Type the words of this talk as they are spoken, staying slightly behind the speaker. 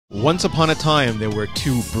Once upon a time, there were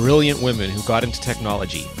two brilliant women who got into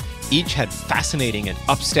technology. Each had fascinating and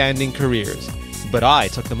upstanding careers, but I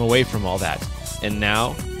took them away from all that, and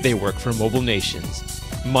now they work for Mobile Nations.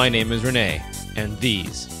 My name is Renee, and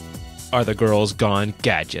these are the Girls Gone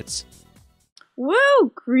Gadgets.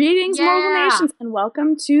 Woo! Greetings, Yeah. Mobile Nations, and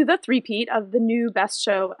welcome to the three-peat of the new best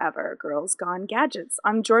show ever, Girls Gone Gadgets.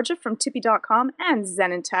 I'm Georgia from Tippy.com and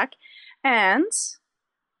Zen in Tech, and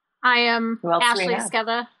I am Who else do we Ashley have?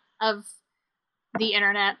 Skeva of the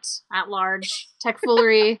internet at large, Tech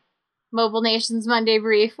Foolery, Mobile Nations Monday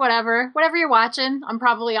Brief, whatever you're watching, I'm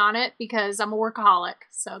probably on it because I'm a workaholic.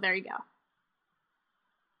 So there you go.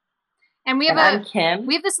 And we have I'm Kim.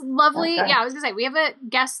 we have this lovely, Okay. I was gonna say we have a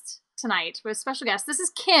guest tonight, we have a special guest. This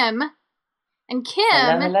is Kim, and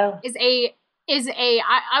Kim Hello. is a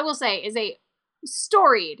I will say is a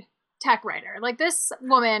storied tech writer. Like, this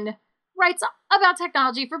woman writes about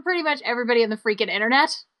technology for pretty much everybody on the freaking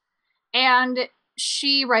internet. And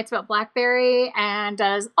she writes about BlackBerry and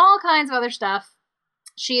does all kinds of other stuff.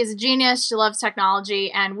 She is a genius. She loves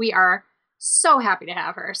technology, and we are so happy to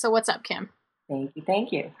have her. So what's up, Kim?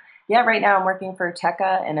 Thank you. Yeah, right now I'm working for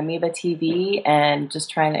Tekka and Amoeba TV and just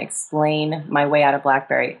trying to explain my way out of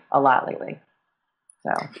BlackBerry a lot lately.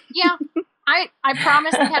 So Yeah, I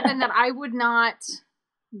promised Kevin that I would not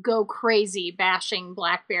go crazy bashing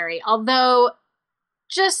BlackBerry. Although,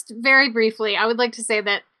 just very briefly, I would like to say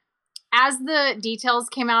that as the details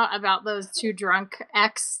came out about those two drunk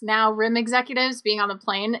now RIM executives being on the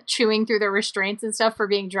plane, chewing through their restraints and stuff for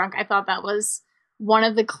being drunk, I thought that was one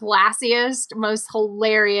of the classiest, most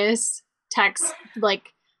hilarious tech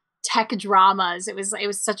dramas. It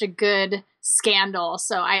was such a good scandal.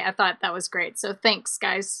 So I thought that was great. So thanks,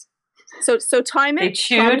 guys. so time they it.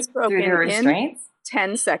 chewed Thumbs through broken their in restraints.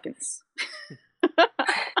 10 seconds.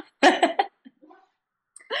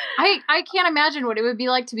 I can't imagine what it would be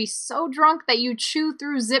like to be so drunk that you chew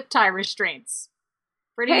through zip tie restraints.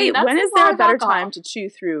 Hey, That's when a is lot there a of better alcohol. time to chew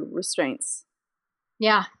through restraints?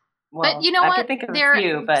 Yeah. Well, But you know I what? could think of a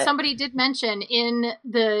few, but Somebody did mention in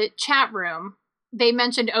the chat room, they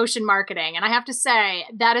mentioned ocean marketing. And I have to say,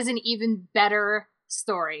 that is an even better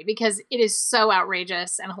story because it is so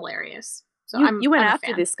outrageous and hilarious. So You went I'm a after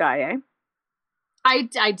fan. this guy, eh?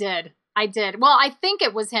 I did. Well, I think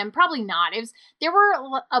it was him. Probably not. There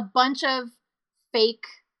were a bunch of fake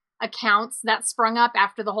accounts that sprung up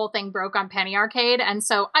after the whole thing broke on Penny Arcade. And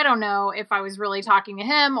so I don't know if I was really talking to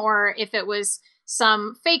him or if it was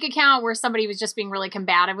some fake account where somebody was just being really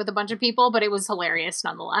combative with a bunch of people, but it was hilarious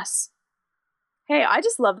nonetheless. Hey, I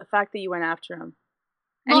just love the fact that you went after him.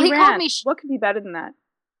 And Well, he ran. called me What could be better than that?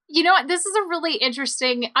 You know what? This is a really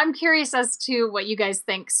interesting. I'm curious as to what you guys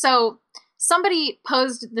think. So, somebody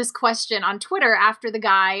posed this question on Twitter after the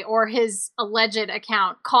guy or his alleged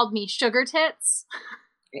account called me sugar tits.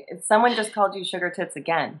 someone just called you sugar tits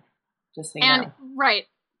again. Just so you know. Right.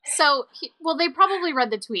 So, they probably read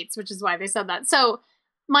the tweets, which is why they said that. So,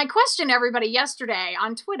 my question to everybody yesterday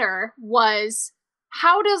on Twitter was,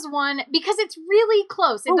 how does one, because it's really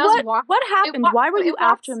close. It does walk. What happened? Why were you it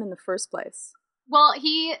after walks- him in the first place? Well,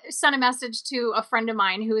 he sent a message to a friend of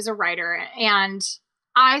mine who is a writer, and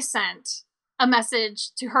I sent a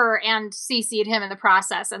message to her and CC'd him in the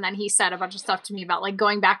process, and then he said a bunch of stuff to me about, like,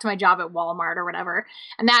 going back to my job at Walmart or whatever,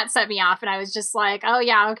 and that set me off, and I was just like, oh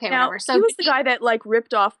yeah, okay, Now, whatever. So he was the guy that, like,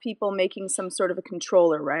 ripped off people making some sort of a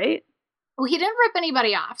controller, right? Well, he didn't rip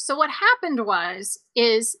anybody off. So what happened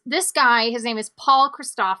is this guy, his name is Paul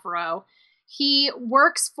Cristoforo. He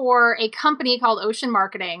works for a company called Ocean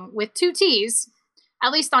Marketing with 2 T's,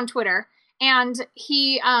 at least on Twitter. And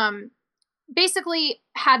he basically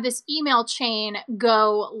had this email chain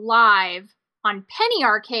go live on Penny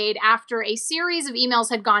Arcade after a series of emails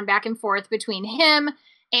had gone back and forth between him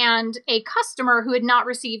and a customer who had not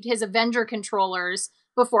received his Avenger controllers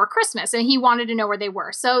before Christmas, and he wanted to know where they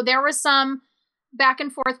were. So there was some back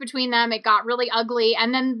and forth between them. It got really ugly.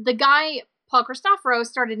 And then the guy, Paul Cristoforo,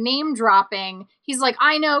 started name dropping. He's like,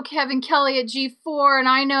 I know Kevin Kelly at G4, and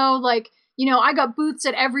I know, like, I got booths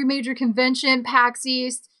at every major convention, PAX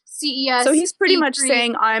East, CES. So he's pretty much E3.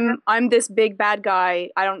 saying, I'm this big bad guy.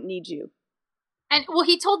 I don't need you. And, well,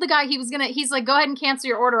 he told the guy he's like, go ahead and cancel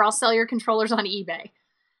your order. I'll sell your controllers on eBay.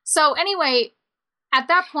 So anyway, at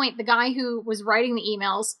that point, the guy who was writing the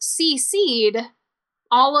emails CC'd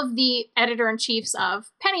all of the editor-in-chiefs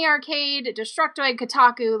of Penny Arcade, Destructoid,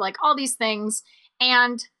 Kotaku, like all these things.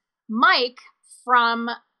 And Mike from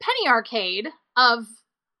Penny Arcade, of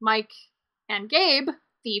Mike and Gabe,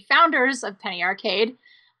 the founders of Penny Arcade,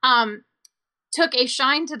 took a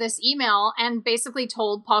shine to this email and basically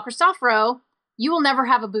told Paul Cristoforo, you will never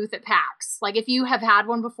have a booth at PAX. Like, if you have had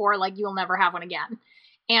one before, like, you will never have one again.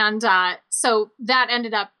 And so that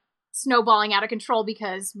ended up snowballing out of control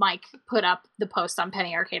because Mike put up the post on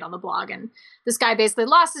Penny Arcade on the blog, and this guy basically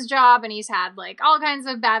lost his job, and he's had like all kinds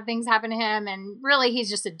of bad things happen to him, and really he's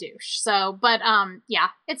just a douche. So, but yeah,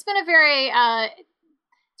 it's been a very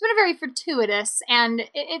fortuitous, and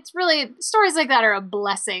it's really, stories like that are a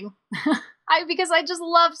blessing. Because I just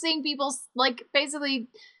love seeing people like basically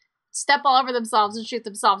step all over themselves and shoot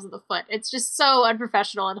themselves in the foot. It's just so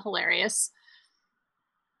unprofessional and hilarious.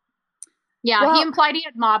 Yeah, well, he implied he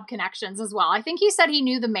had mob connections as well. I think he said he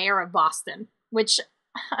knew the mayor of Boston, which,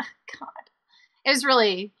 God, it was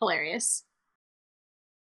really hilarious.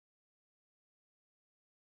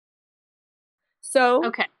 So,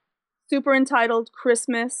 okay. Super entitled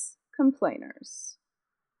Christmas complainers.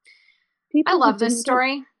 I love this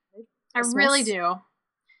story. I really do.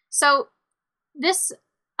 So this,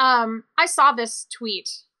 I saw this tweet.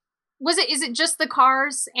 Is it just the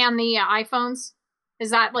cars and the iPhones? Is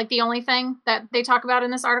that like the only thing that they talk about in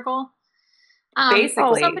this article?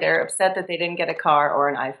 Basically, they're upset that they didn't get a car or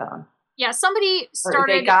an iPhone. Yeah, somebody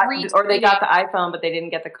started or they got the iPhone, but they didn't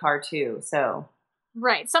get the car too. So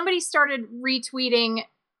right, somebody started retweeting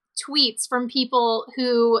tweets from people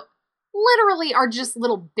who literally are just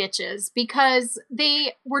little bitches because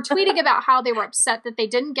they were tweeting about how they were upset that they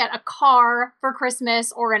didn't get a car for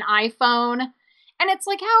Christmas or an iPhone. And it's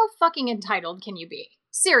like, how fucking entitled can you be?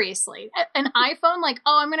 Seriously. An iPhone? Like,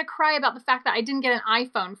 oh, I'm going to cry about the fact that I didn't get an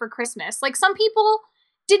iPhone for Christmas. Like, some people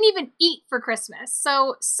didn't even eat for Christmas.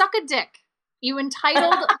 So suck a dick, you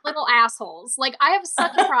entitled little assholes. Like, I have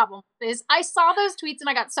such a problem with this. I saw those tweets and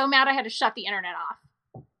I got so mad I had to shut the internet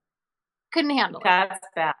off. Couldn't handle it. That's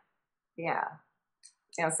bad. Yeah.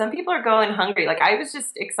 You know, some people are going hungry. Like, I was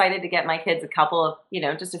just excited to get my kids a couple of,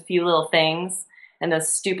 just a few little things and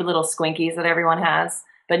those stupid little squinkies that everyone has.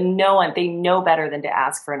 But they know better than to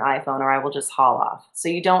ask for an iPhone, or I will just haul off. So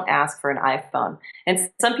you don't ask for an iPhone. And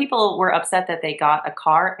some people were upset that they got a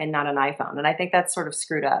car and not an iPhone. And I think that's sort of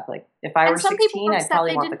screwed up. Like, if I were 16, I'd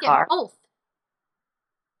probably want the car. Both.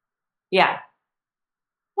 Yeah.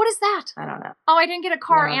 What is that? I don't know. Oh, I didn't get a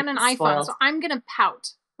car and an iPhone, so I'm going to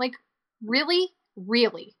pout. Like, really?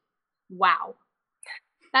 Really? Wow.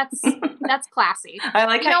 That's classy. I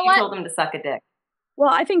like how you told them to suck a dick. Well,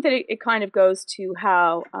 I think that it kind of goes to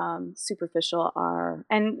how superficial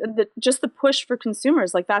and just the push for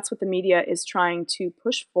consumers. Like, that's what the media is trying to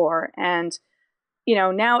push for. And,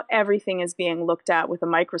 now everything is being looked at with a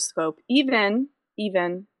microscope, even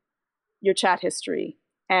your chat history.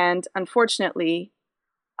 And unfortunately,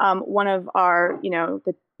 one of our,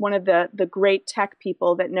 one of the great tech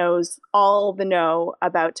people that knows all the know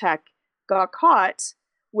about tech got caught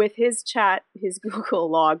with his Google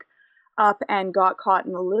log up and got caught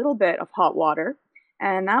in a little bit of hot water,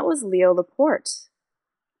 and that was Leo Laporte.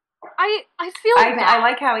 I feel bad. I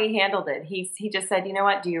like how he handled it. He just said, you know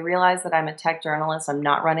what? Do you realize that I'm a tech journalist? I'm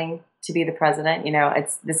not running to be the president.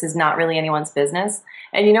 This is not really anyone's business.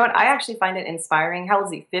 And you know what? I actually find it inspiring. How old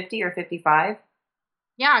is he? 50 or 55?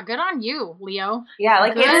 Yeah, good on you, Leo. Yeah,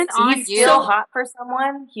 like he's still hot for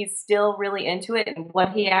someone. He's still really into it, and what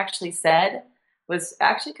he actually said was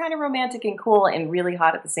actually kind of romantic and cool and really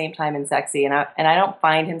hot at the same time and sexy. And I don't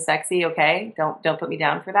find him sexy, okay? Don't put me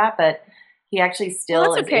down for that. But he actually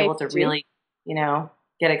still is able to really,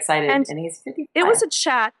 get excited. And he's 55. It was a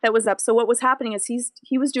chat that was up. So what was happening is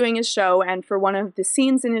he was doing his show, and for one of the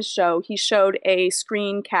scenes in his show, he showed a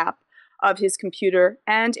screen cap of his computer,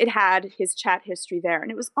 and it had his chat history there.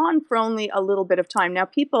 And it was on for only a little bit of time. Now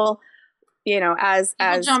people, as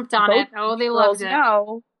jumped on it. Oh, they loved it.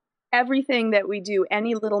 Everything that we do,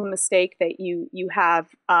 any little mistake that you have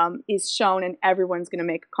is shown, and everyone's going to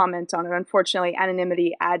make a comment on it. Unfortunately,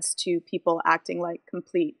 anonymity adds to people acting like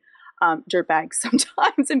complete dirtbags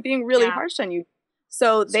sometimes and being really harsh on you.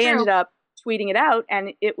 So they ended up tweeting it out,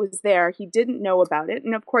 and it was there. He didn't know about it,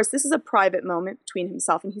 and of course, this is a private moment between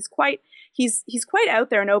himself, and he's quite out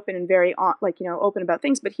there and open and very open about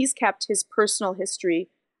things. But he's kept his personal history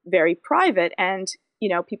very private, and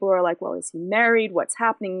people are like, well, is he married? What's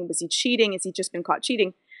happening? Was he cheating? Has he just been caught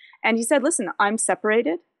cheating? And he said, listen, I'm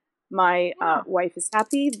separated. My wife is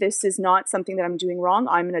happy. This is not something that I'm doing wrong.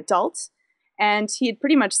 I'm an adult. And he had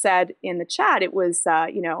pretty much said in the chat, it was,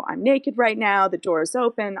 I'm naked right now. The door is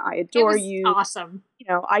open. I adore you. Awesome.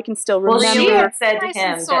 I can still remember. Well, she had said to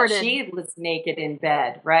him that she was naked in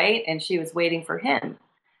bed, right? And she was waiting for him.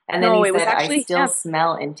 And then he said, I still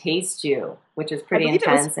smell and taste you, which is pretty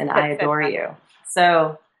intense, and I adore you.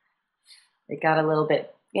 So it got a little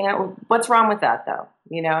bit, what's wrong with that though?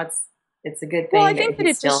 It's a good thing. Well, I think that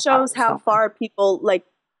it just shows how far people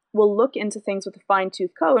will look into things with a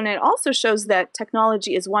fine-tooth comb. And it also shows that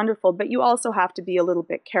technology is wonderful, but you also have to be a little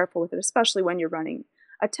bit careful with it, especially when you're running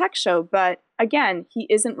a tech show. But again, he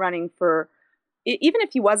isn't running for, even if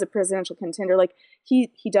he was a presidential contender, like he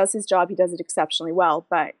does his job, he does it exceptionally well,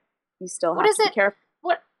 but you still have to be careful.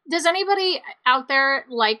 What does anybody out there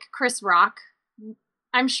like Chris Rock?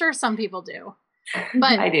 I'm sure some people do.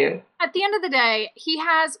 But I do. At the end of the day,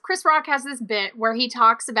 Chris Rock has this bit where he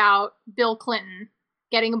talks about Bill Clinton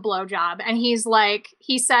getting a blowjob, and he's not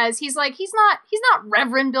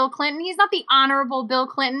Reverend Bill Clinton, he's not the Honorable Bill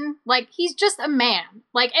Clinton, like he's just a man.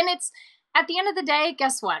 Like, and it's at the end of the day,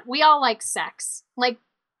 guess what? We all like sex. Like,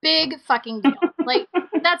 big fucking deal. Like,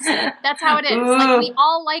 that's how it is. Like, we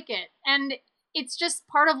all like it, and it's just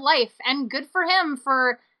part of life, and good for him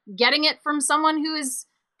for getting it from someone who is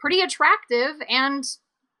pretty attractive and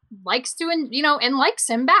likes to, and likes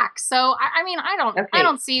him back. So I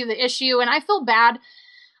don't see the issue, and I feel bad.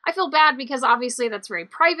 I feel bad because obviously that's very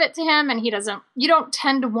private to him, and you don't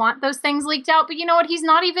tend to want those things leaked out. But you know what?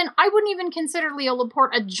 I wouldn't even consider Leo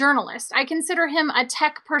Laporte a journalist. I consider him a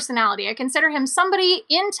tech personality. I consider him somebody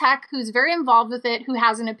in tech who's very involved with it, who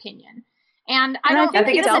has an opinion. And I don't think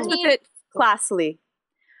he dealt with it classily.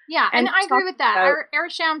 Yeah, and I agree with that.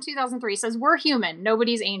 Eric Sham 2003 says, "We're human,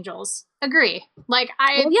 nobody's angels." Agree. Like,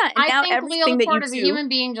 I think Leo Laporte is a human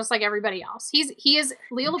being just like everybody else.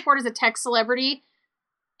 Leo Laporte is a tech celebrity,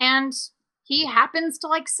 and he happens to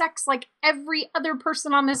like sex like every other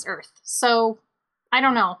person on this earth. So, I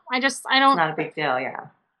don't know. I don't. It's not a big deal, yeah.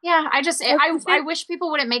 Yeah, I wish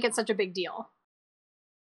people wouldn't make it such a big deal.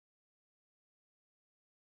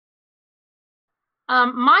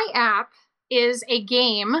 My app is a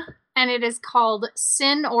game, and it is called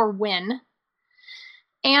Sin or Win.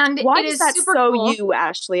 And why it is is that super so cool. You,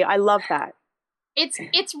 Ashley? I love that.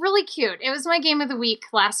 It's really cute. It was my game of the week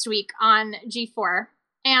last week on G4.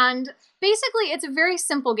 And basically, it's a very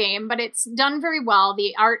simple game, but it's done very well.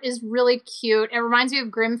 The art is really cute. It reminds me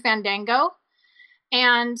of Grim Fandango.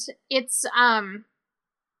 And it's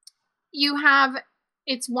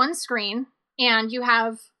one screen, and you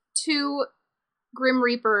have two Grim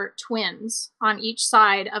Reaper twins on each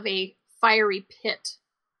side of a fiery pit.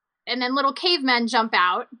 And then little cavemen jump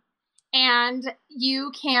out, and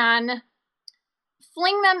you can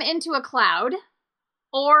fling them into a cloud,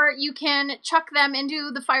 or you can chuck them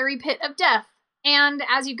into the fiery pit of death. And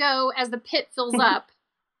as you go, as the pit fills up,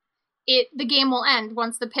 the game will end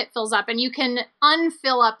once the pit fills up. And you can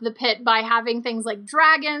unfill up the pit by having things like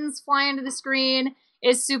dragons fly into the screen.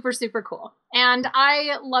 It's super, super cool. And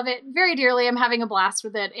I love it very dearly. I'm having a blast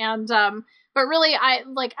with it. And, but really, I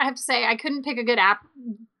have to say, I couldn't pick a good app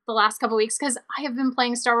the last couple weeks because I have been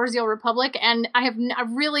playing Star Wars The Old Republic, and I've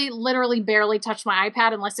really literally barely touched my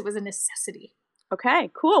iPad unless it was a necessity. Okay,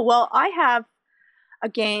 cool. Well, I have a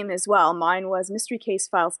game as well. Mine was Mystery Case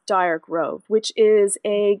Files Dire Grove, which is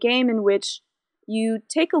a game in which you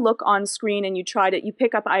take a look on screen and you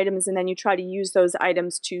pick up items, and then you try to use those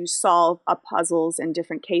items to solve puzzles and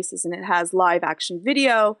different cases. And it has live action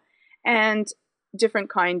video and different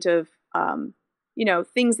kind of,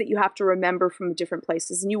 things that you have to remember from different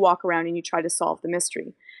places. And you walk around and you try to solve the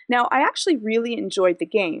mystery. Now, I actually really enjoyed the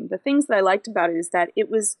game. The things that I liked about it is that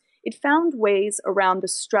it found ways around the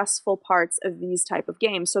stressful parts of these type of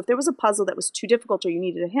games. So if there was a puzzle that was too difficult or you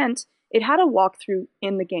needed a hint, it had a walkthrough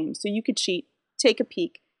in the game. So you could cheat, take a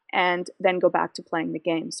peek, and then go back to playing the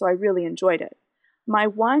game. So I really enjoyed it. My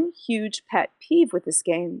one huge pet peeve with this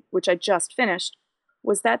game, which I just finished,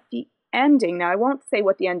 was that the ending, now I won't say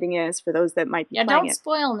what the ending is for those that might be playing it. Yeah, don't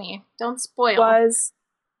spoil me. Don't spoil. Was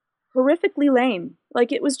horrifically lame.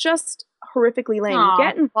 Like, it was just horrifically lame. Aww. You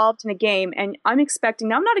get involved in a game, and I'm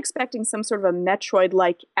not expecting some sort of a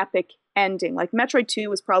Metroid-like epic ending. Like, Metroid 2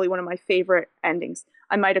 was probably one of my favorite endings.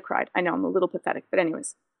 I might have cried. I know, I'm a little pathetic, but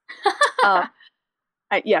anyways.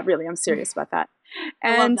 Yeah, really, I'm serious about that.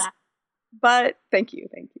 I love that. But thank you.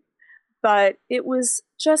 But it was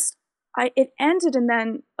just, it ended, and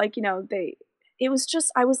then, it was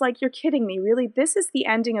just, I was like, you're kidding me, really? This is the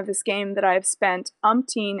ending of this game that I've spent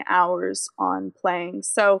umpteen hours on playing.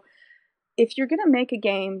 So if you're going to make a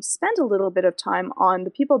game, spend a little bit of time on the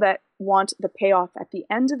people that want the payoff at the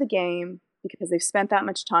end of the game because they've spent that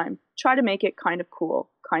much time. Try to make it kind of cool,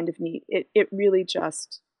 kind of neat. It really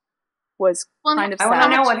just was kind of sad. I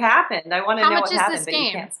want to know what happened. I want to know what happened, How much is this but you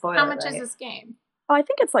game? can't spoil How much it, right? is this game? Oh, I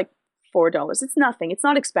think it's like $4. It's nothing. It's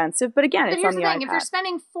not expensive, but again, it's on the iPad. But here's the thing: if you're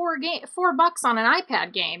spending $4 on an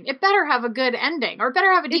iPad game, it better have a good ending, or it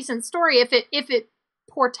better have a decent story. If it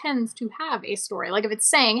portends to have a story, like if it's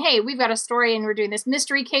saying, "Hey, we've got a story and we're doing this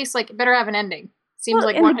mystery case," like it better have an ending. Seems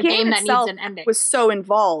like and the a game that needs itself an ending. was so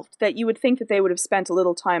involved that you would think that they would have spent a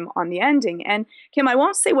little time on the ending. And Kim, I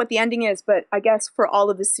won't say what the ending is, but I guess for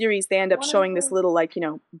all of the series, they end up showing this little, like, you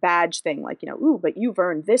know, badge thing, like, you know, ooh, but you've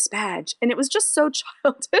earned this badge. And it was just so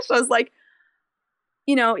childish. I was like,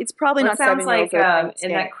 you know, it's probably not 7 years old. It sounds like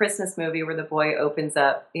in that Christmas movie where the boy opens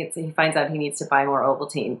up, he finds out he needs to buy more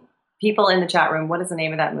Ovaltine. People in the chat room, what is the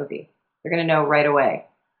name of that movie? They're going to know right away.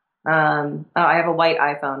 I have a white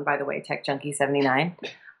iPhone, by the way, Tech Junkie 79.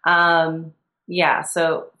 Yeah,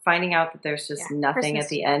 so finding out that there's just nothing Christmas. at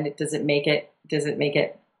the end, does it make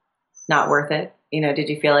it not worth it? You know, did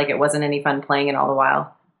you feel like it wasn't any fun playing it all the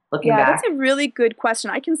while? Looking back? That's a really good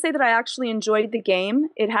question. I can say that I actually enjoyed the game.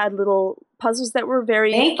 It had little puzzles that were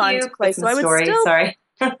very fun to play. So I would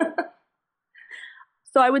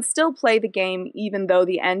So I would still play the game even though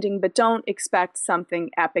the ending, but don't expect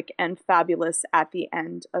something epic and fabulous at the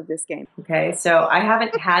end of this game. Okay, so I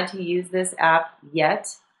haven't had to use this app yet,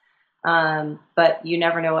 but you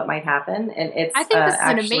never know what might happen. And it's I think this is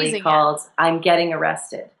an actually amazing called app. I'm Getting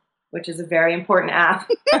Arrested, which is a very important app.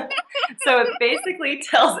 So it basically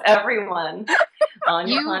tells everyone on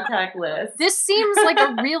your contact list. This seems like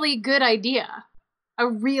a really good idea. A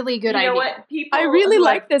really good idea. You know what? People I really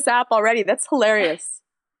like this app already. That's hilarious.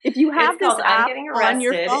 If you have this app on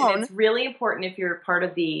your phone, and it's really important if you're part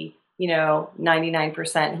of the,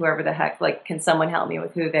 99%, whoever the heck, like, can someone help me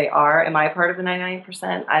with who they are? Am I part of the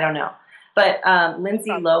 99%? I don't know. But Lindsay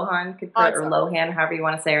Lohan could put, or Lohan, however you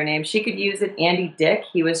want to say her name, she could use it. Andy Dick,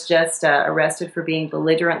 he was just arrested for being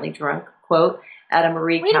belligerently drunk, quote, at a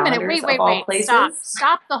Marie Callender's of all places.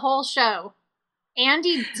 Stop the whole show.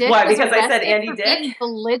 Andy Dick Why? was Because I said arrested Andy for Dick? being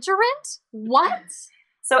belligerent? What?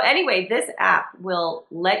 So anyway, this app will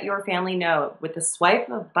let your family know with the swipe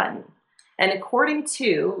of a button. And according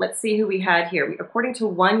to, let's see who we had here. According to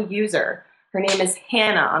one user, her name is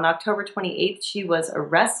Hannah. On October 28th, she was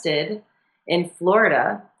arrested in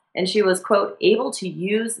Florida, and she was, quote, able to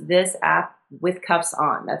use this app with cuffs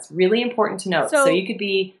on. That's really important to note. So you could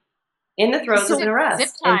be in the throes of an arrest.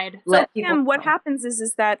 Zip-tied. So, Kim, what happens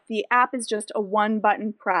is that the app is just a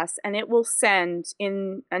one-button press, and it will send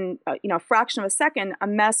in a fraction of a second a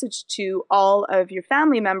message to all of your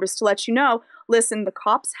family members to let you know, listen, the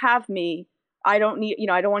cops have me. I don't need,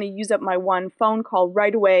 I don't want to use up my one phone call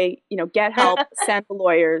right away. Get help, send the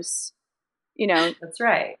lawyers. That's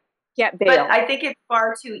right. Get bail. But I think it's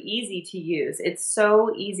far too easy to use. It's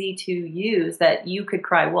so easy to use that you could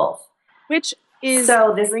cry wolf. Which is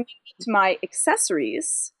bringing me to my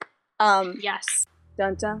accessories. Yes.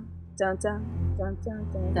 Dun dun dun dun dun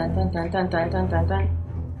dun dun dun dun dun dun dun dun dun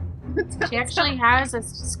dun. She actually has a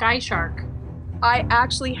sky shark. I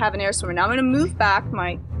actually have an air swimmer. Now I'm going to move back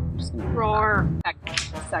my roar back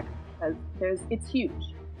a second because it's huge.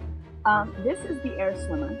 This is the air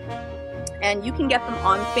swimmer, and you can get them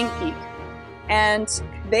on ThinkGeek, and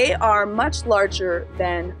they are much larger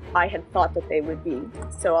than I had thought that they would be.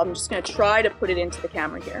 So I'm just going to try to put it into the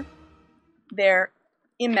camera here. They're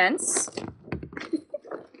immense.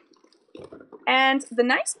 And the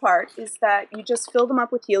nice part is that you just fill them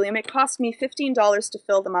up with helium. It cost me $15 to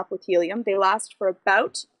fill them up with helium. They last for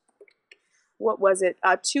about,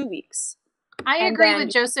 2 weeks. I agree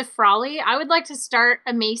with Joseph Frawley. I would like to start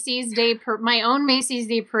a Macy's Day, my own Macy's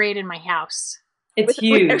Day parade in my house. It's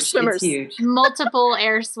huge. Air swimmers. It's huge. Multiple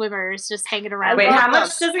air swimmers just hanging around. Wait, how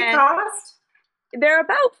much does it cost? They're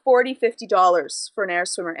about $40, $50 for an air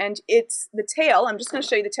swimmer. And it's the tail. I'm just going to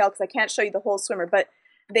show you the tail because I can't show you the whole swimmer. But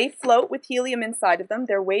they float with helium inside of them.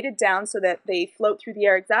 They're weighted down so that they float through the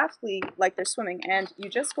air exactly like they're swimming. And you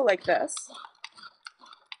just go like this.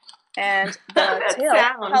 And the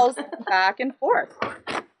tail propels back and forth.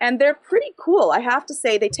 And they're pretty cool, I have to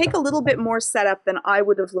say. They take a little bit more setup than I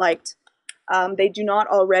would have liked. They do not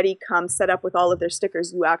already come set up with all of their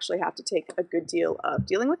stickers. You actually have to take a good deal of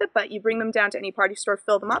dealing with it, but you bring them down to any party store,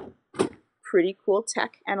 fill them up. Pretty cool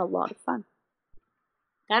tech and a lot of fun.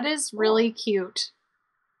 That is really cute.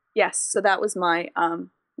 Yes, so that was my,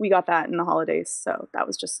 we got that in the holidays, so that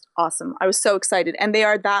was just awesome. I was so excited, and they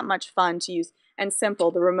are that much fun to use and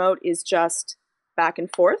simple. The remote is just back and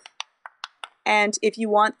forth. And if you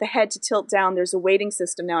want the head to tilt down, there's a weighting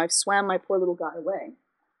system. Now, I've swam my poor little guy away.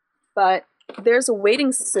 But there's a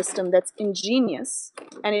weighting system that's ingenious,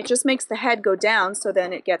 and it just makes the head go down, so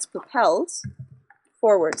then it gets propelled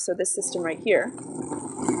forward. So this system right here.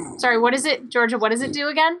 Sorry, what is it, Georgia? What does it do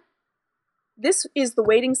again? This is the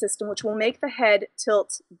weighting system, which will make the head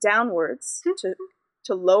tilt downwards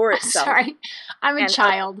to lower itself. Sorry, I'm a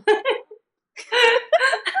child.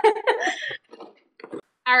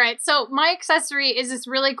 All right, so my accessory is this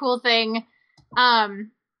really cool thing.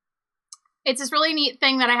 It's this really neat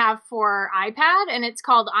thing that I have for iPad, and it's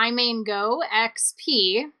called iMain Go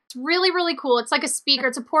XP. It's really, really cool. It's like a speaker.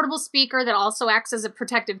 It's a portable speaker that also acts as a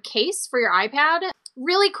protective case for your iPad.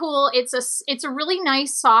 Really cool. It's a really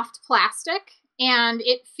nice soft plastic, and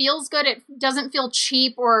it feels good. It doesn't feel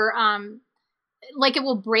cheap or like it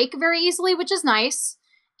will break very easily, which is nice.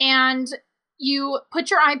 And you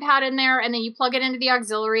put your iPad in there, and then you plug it into the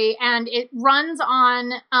auxiliary, and it runs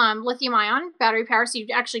on lithium-ion battery power, so you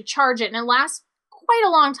actually charge it, and it lasts quite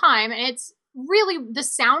a long time. And it's really, the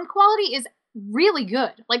sound quality is really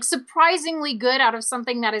good, like surprisingly good out of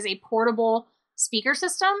something that is a portable speaker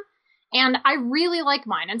system. And I really like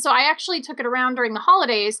mine. And so I actually took it around during the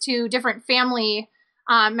holidays to different family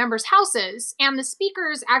members' houses, and the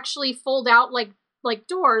speakers actually fold out like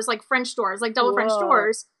doors, like French doors, like double French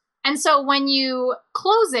doors. And so when you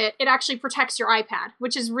close it, it actually protects your iPad,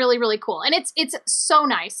 which is really, really cool. And it's so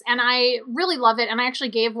nice. And I really love it. And I actually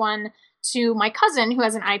gave one to my cousin who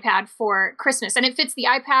has an iPad for Christmas. And it fits the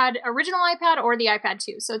original iPad or the iPad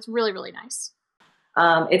 2. So it's really, really nice.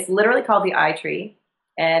 It's literally called the iTree.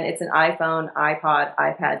 And it's an iPhone, iPod,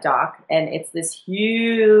 iPad dock. And it's this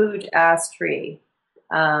huge ass tree.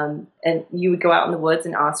 And you would go out in the woods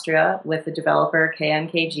in Austria with the developer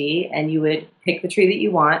KMKG, and you would pick the tree that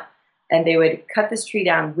you want. And they would cut this tree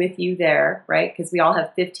down with you there, right? Because we all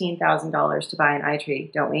have $15,000 to buy an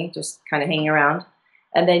iTree, don't we? Just kind of hanging around.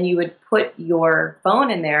 And then you would put your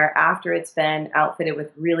phone in there after it's been outfitted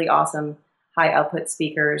with really awesome high output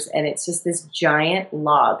speakers. And it's just this giant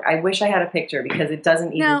log. I wish I had a picture because it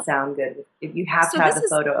doesn't even sound good. You have to have the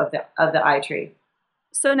photo of the iTree.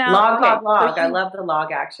 So now, log. I love the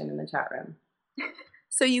log action in the chat room.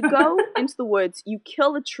 So you go into the woods, you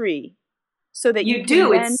kill a tree, so that you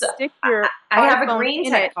do. Can then stick your. I have a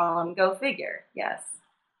green tech column. Go figure. Yes.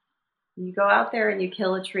 You go out there and you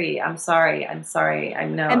kill a tree. I'm sorry. I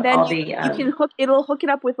know. And then you can it'll hook it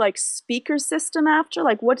up with like speaker system after.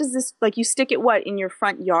 Like, what does this, like, you stick it in your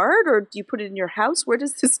front yard, or do you put it in your house? Where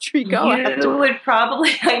does this tree go? You would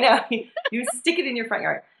probably, I know, you stick it in your front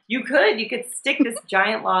yard. You could stick this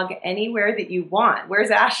giant log anywhere that you want.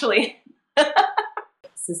 Where's Ashley?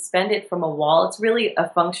 Suspend it from a wall. It's really a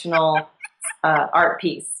functional art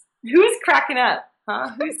piece. Who's cracking up?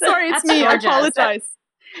 Huh? Sorry, it's me. I apologize.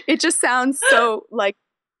 It just sounds so like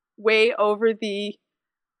way over the.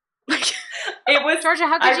 Like, it was Georgia.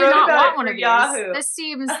 How could you not want one of these? This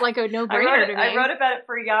seems like a no-brainer to me. I wrote about it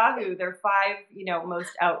for Yahoo. They're 5,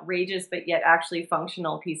 most outrageous but yet actually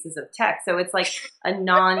functional pieces of tech. So it's like a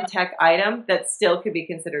non-tech item that still could be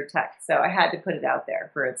considered tech. So I had to put it out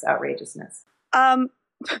there for its outrageousness.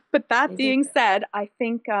 But that being said, I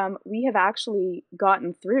think we have actually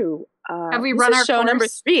gotten through. Have we run our show course? Number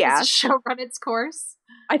 3? Has the show run its course?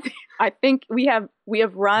 I think we have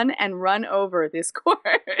run over this course.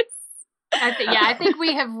 I think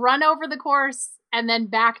we have run over the course and then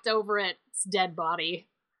backed over its dead body.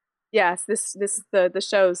 Yes, the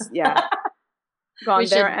show's gone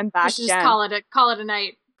there and back. We should just call it a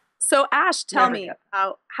night. So Ash, tell me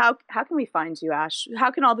how can we find you, Ash?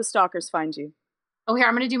 How can all the stalkers find you? Oh, here,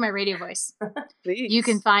 I'm going to do my radio voice. Please. You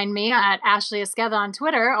can find me at Ashley Esqueda on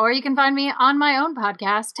Twitter, or you can find me on my own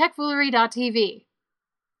podcast, techfoolery.tv.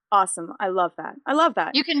 Awesome. I love that.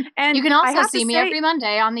 You can also see me every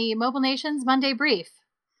Monday on the Mobile Nations Monday Brief.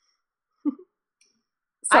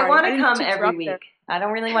 Sorry, I want to come every week. I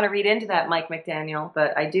don't really want to read into that, Mike McDaniel,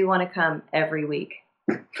 but I do want to come every week.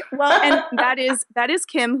 Well, and that is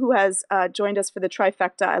Kim, who has joined us for the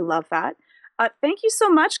trifecta. I love that. Thank you so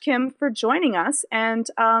much, Kim, for joining us. And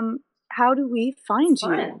how do we find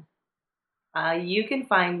you? You can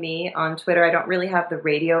find me on Twitter. I don't really have the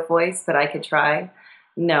radio voice, but I could try.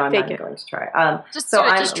 No, I'm not going to try. Just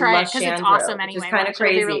try it because it's awesome anyway. Which is kind of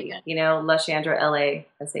crazy. Really Lashandra,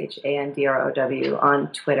 LASHANDROW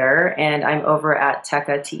on Twitter. And I'm over at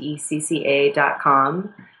TECCA.com.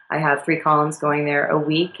 I have 3 columns going there a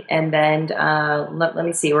week. And then let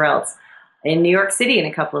me see where else. In New York City in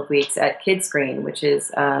a couple of weeks at Kid Screen, which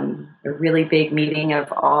is a really big meeting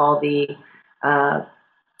of all the, I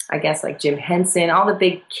guess, like Jim Henson, all the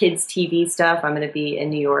big kids TV stuff. I'm going to be in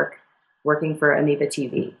New York working for Amoeba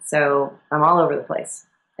TV. So I'm all over the place.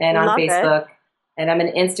 And on Facebook. And I'm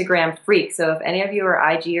an Instagram freak. So if any of you are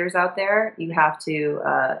IGers out there, you have to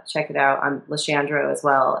check it out. I'm Lashandro as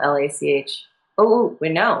well, LACH. Oh,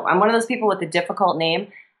 wait, no. I'm one of those people with a difficult name.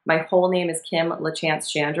 My whole name is Kim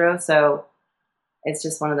LaChance Chandro. So it's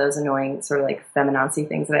just one of those annoying sort of like feminazi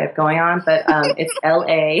things that I have going on. But it's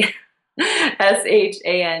LASHANDROW.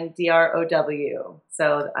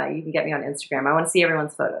 So you can get me on Instagram. I want to see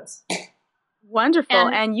everyone's photos. Wonderful.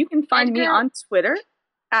 And you can find me on Twitter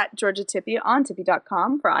at Georgia Tippy on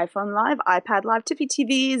Tippy.com for iPhone Live, iPad Live, Tippy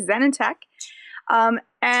TV, Zen and Tech.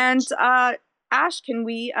 Ash, can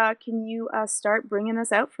you start bringing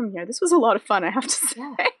us out from here? This was a lot of fun, I have to say.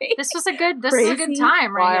 Yeah. This is a good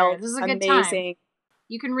time right wild, here. This is a good amazing time.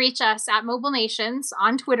 You can reach us at Mobile Nations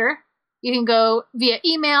on Twitter. You can go via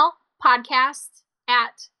email,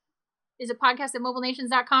 is it podcast at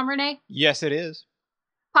mobilenations.com, Renee? Yes, it is.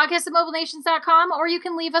 Podcast at mobilenations.com, or you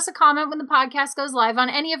can leave us a comment when the podcast goes live on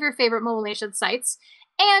any of your favorite Mobile Nation sites.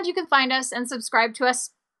 And you can find us and subscribe to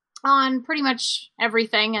us on pretty much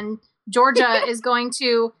everything. And Georgia is going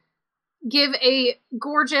to give a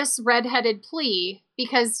gorgeous redheaded plea,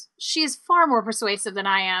 because she is far more persuasive than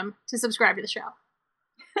I am, to subscribe to the show.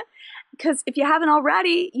 Because if you haven't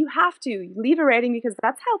already, you have to leave a rating, because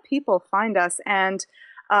that's how people find us. And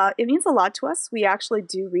it means a lot to us. We actually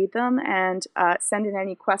do read them and send in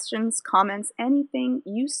any questions, comments, anything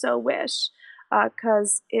you so wish,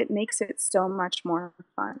 because it makes it so much more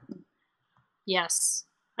fun. Yes,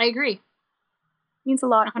 I agree. It means a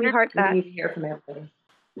lot. 100. We heart that. We need to hear from everybody.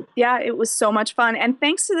 Yeah, it was so much fun. And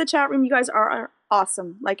thanks to the chat room. You guys are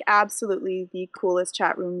awesome. Like, absolutely the coolest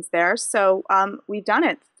chat rooms there. So we've done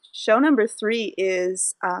it. Show number 3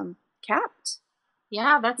 is capped.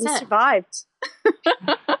 Yeah, that's it. We survived.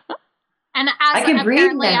 And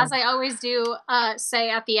apparently, as I always do say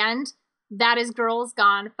at the end, that is Girls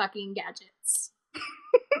Gone Fucking Gadgets.